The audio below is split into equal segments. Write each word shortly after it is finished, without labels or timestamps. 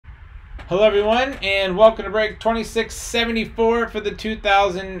Hello everyone, and welcome to break 2674 for the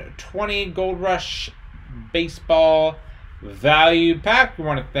 2020 Gold Rush Baseball Value Pack. We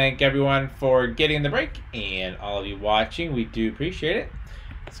want to thank everyone for getting the break, and all of you watching, we do appreciate it.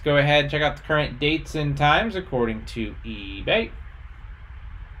 Let's go ahead and check out the current dates and times according to eBay.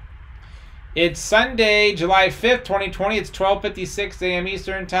 It's Sunday, July 5th, 2020. It's 12:56 a.m.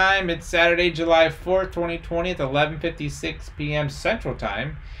 Eastern Time. It's Saturday, July 4th, 2020. It's 11:56 p.m. Central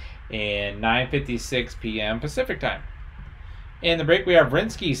Time and 9:56 p.m. Pacific Time. In the break, we have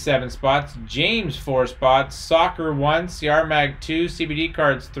Rinsky 7 spots, James 4 spots, Soccer 1, CR Mag 2, CBD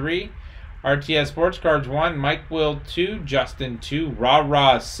Cards 3, RTS Sports Cards 1, Mike Will 2, Justin 2,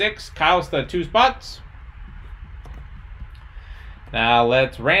 Rah 6, Kyle 2 spots. Now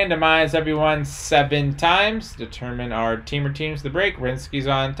let's randomize everyone 7 times. Determine our team or teams to the break. Rinsky's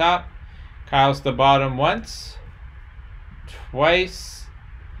on top. Kyle's the bottom once. Twice.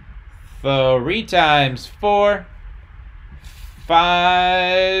 3 times. 4.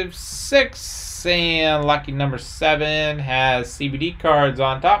 5. 6. And lucky number 7 has CBD cards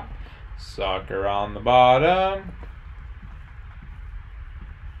on top. Soccer on the bottom.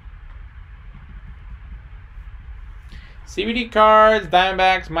 CBD Cards,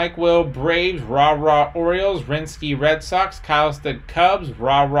 Diamondbacks, Mike Will, Braves, Rah Orioles, Rinsky Red Sox, Kyle Cubs,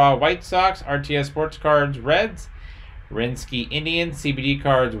 Rah White Sox, RTS Sports Cards Reds, Rinsky Indians, CBD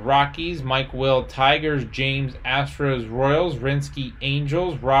Cards Rockies, Mike Will Tigers, James Astros Royals, Rinsky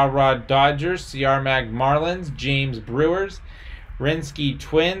Angels, Rah Dodgers, CR Mag Marlins, James Brewers, Rinsky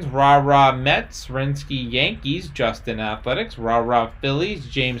Twins, Rah Mets, Rinsky Yankees, Justin Athletics, Rah Phillies,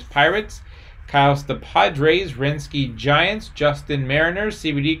 James Pirates, Kyle the Padres, Rinsky Giants, Justin Mariners,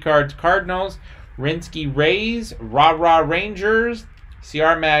 CBD Cards Cardinals, Rinsky Rays, Rah Rangers,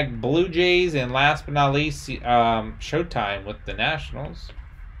 CR Mag Blue Jays, and last but not least, Showtime with the Nationals.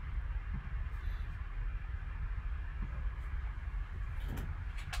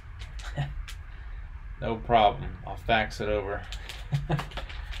 No problem. I'll fax it over.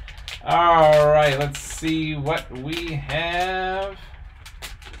 All right, let's see what we have.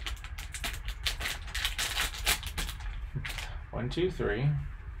 1, 2, 3.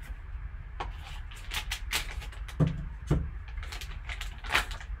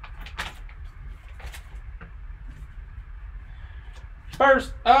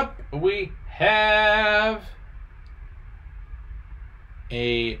 First up, we have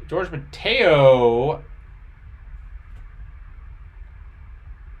a George Mateo.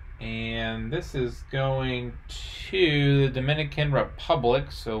 And this is going to the Dominican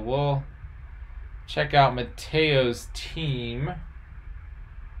Republic, so we'll check out Mateo's team.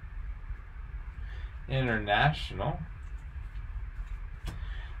 International.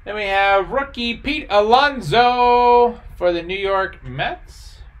 Then we have rookie Pete Alonso for the New York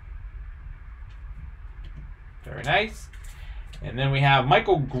Mets. Very nice. And then we have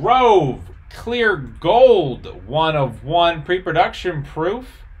Michael Grove, clear gold, 1/1 pre-production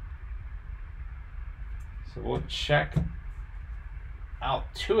proof. So we'll check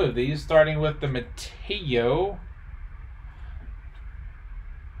out 2 of these, starting with the Mateo.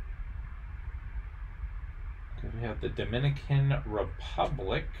 We have the Dominican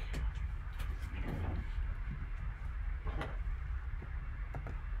Republic.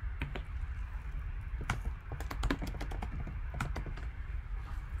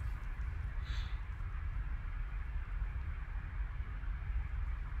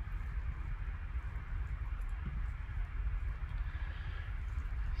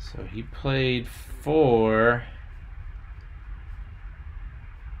 So he played for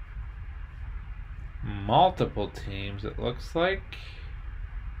multiple teams, it looks like.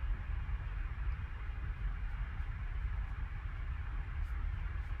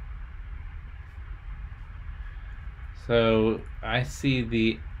 So I see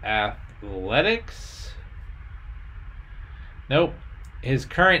the Athletics. Nope. His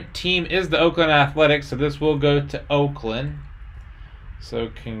current team is the Oakland Athletics, so this will go to Oakland. So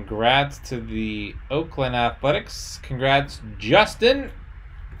congrats to the Oakland Athletics. Congrats, Justin.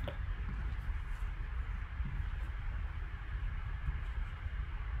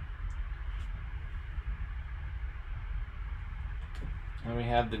 And we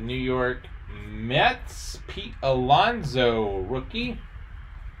have the New York Mets, Pete Alonso, rookie.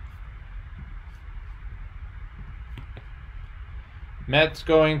 Mets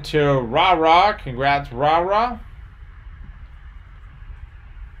going to Rah. Congrats, Rah.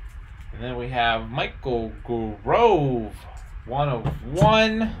 And then we have Michael Grove,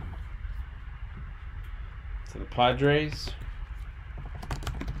 1/1 to the Padres.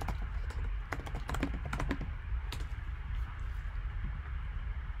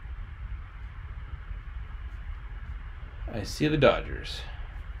 I see the Dodgers.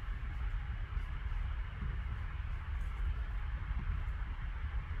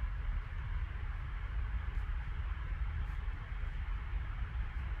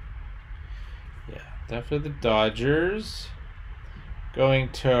 Yeah, definitely the Dodgers.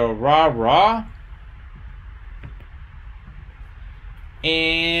 Going to Rah-Rah.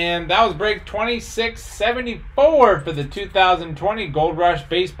 And that was break 2674 for the 2020 Gold Rush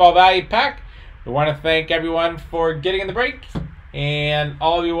Baseball Value Pack. We want to thank everyone for getting in the break. And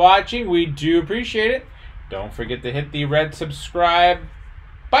all of you watching, we do appreciate it. Don't forget to hit the red subscribe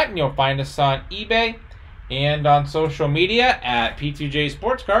button. You'll find us on eBay and on social media at P2J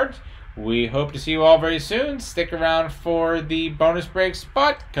Sports Cards. We hope to see you all very soon. Stick around for the bonus break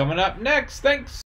spot coming up next. Thanks.